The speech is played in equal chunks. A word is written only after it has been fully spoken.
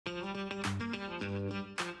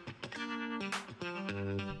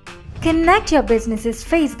Connect your business's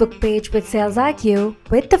Facebook page with SalesIQ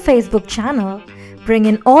with the Facebook channel. Bring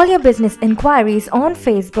in all your business inquiries on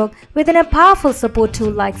Facebook within a powerful support tool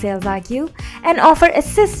like SalesIQ and offer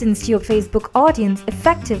assistance to your Facebook audience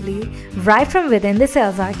effectively right from within the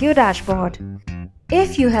SalesIQ dashboard.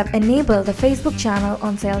 If you have enabled the Facebook channel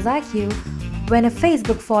on SalesIQ, when a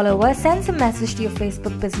Facebook follower sends a message to your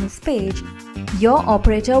Facebook business page, your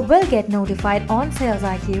operator will get notified on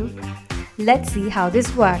SalesIQ. Let's see how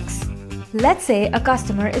this works. Let's say a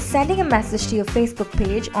customer is sending a message to your Facebook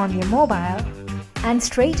page on your mobile, and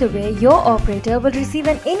straight away your operator will receive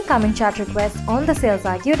an incoming chat request on the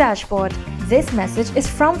SalesIQ dashboard. This message is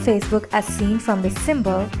from Facebook as seen from this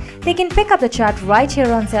symbol. They can pick up the chat right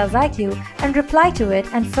here on SalesIQ and reply to it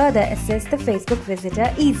and further assist the Facebook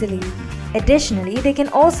visitor easily. Additionally, they can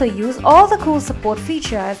also use all the cool support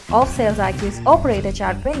features of SalesIQ's operator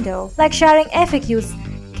chat window, like sharing FAQs,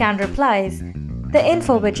 canned replies, the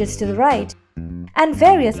info widgets to the right, and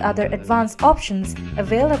various other advanced options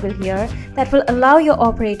available here that will allow your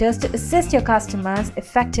operators to assist your customers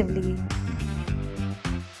effectively.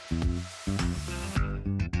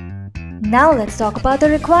 Now let's talk about the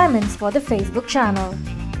requirements for the Facebook channel.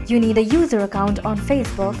 You need a user account on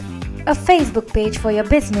Facebook, a Facebook page for your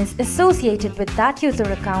business associated with that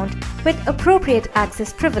user account with appropriate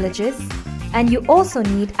access privileges, and you also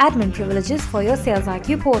need admin privileges for your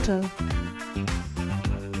SalesIQ portal.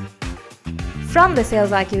 From the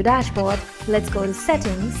SalesIQ dashboard, let's go to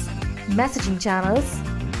Settings, Messaging Channels,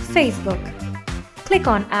 Facebook. Click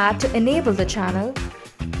on Add to enable the channel,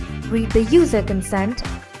 read the user consent,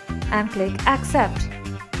 and click Accept.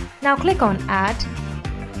 Now click on Add.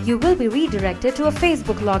 You will be redirected to a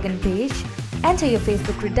Facebook login page. Enter your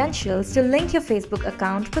Facebook credentials to link your Facebook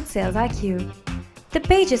account with SalesIQ. The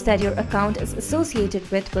pages that your account is associated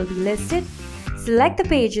with will be listed. Select the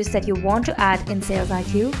pages that you want to add in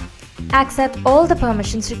SalesIQ. Accept all the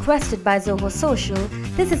permissions requested by Zoho Social.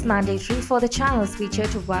 This is mandatory for the channels feature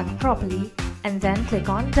to work properly, and then click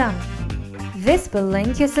on Done. This will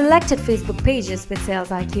link your selected Facebook pages with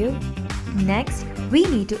SalesIQ. Next, we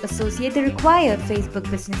need to associate the required Facebook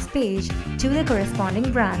business page to the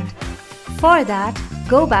corresponding brand. For that,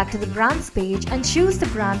 go back to the brands page and choose the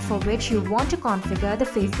brand for which you want to configure the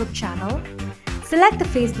Facebook channel. Select the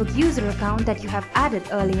Facebook user account that you have added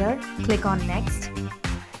earlier. Click on Next.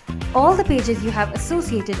 All the pages you have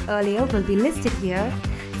associated earlier will be listed here.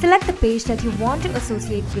 Select the page that you want to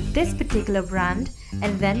associate with this particular brand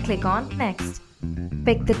and then click on Next.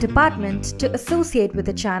 Pick the department to associate with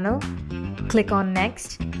the channel. Click on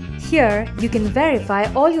Next. Here, you can verify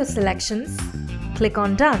all your selections. Click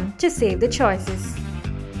on Done to save the choices.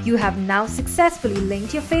 You have now successfully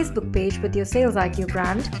linked your Facebook page with your SalesIQ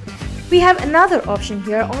brand. We have another option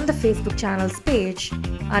here on the Facebook channels page.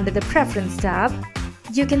 Under the Preference tab,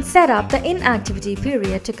 you can set up the inactivity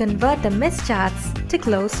period to convert the missed chats to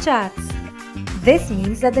closed chats. This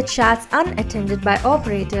means that the chats unattended by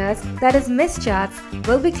operators, that is missed chats,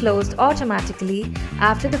 will be closed automatically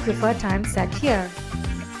after the preferred time set here.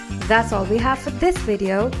 That's all we have for this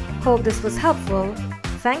video. Hope this was helpful.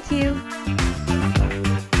 Thank you.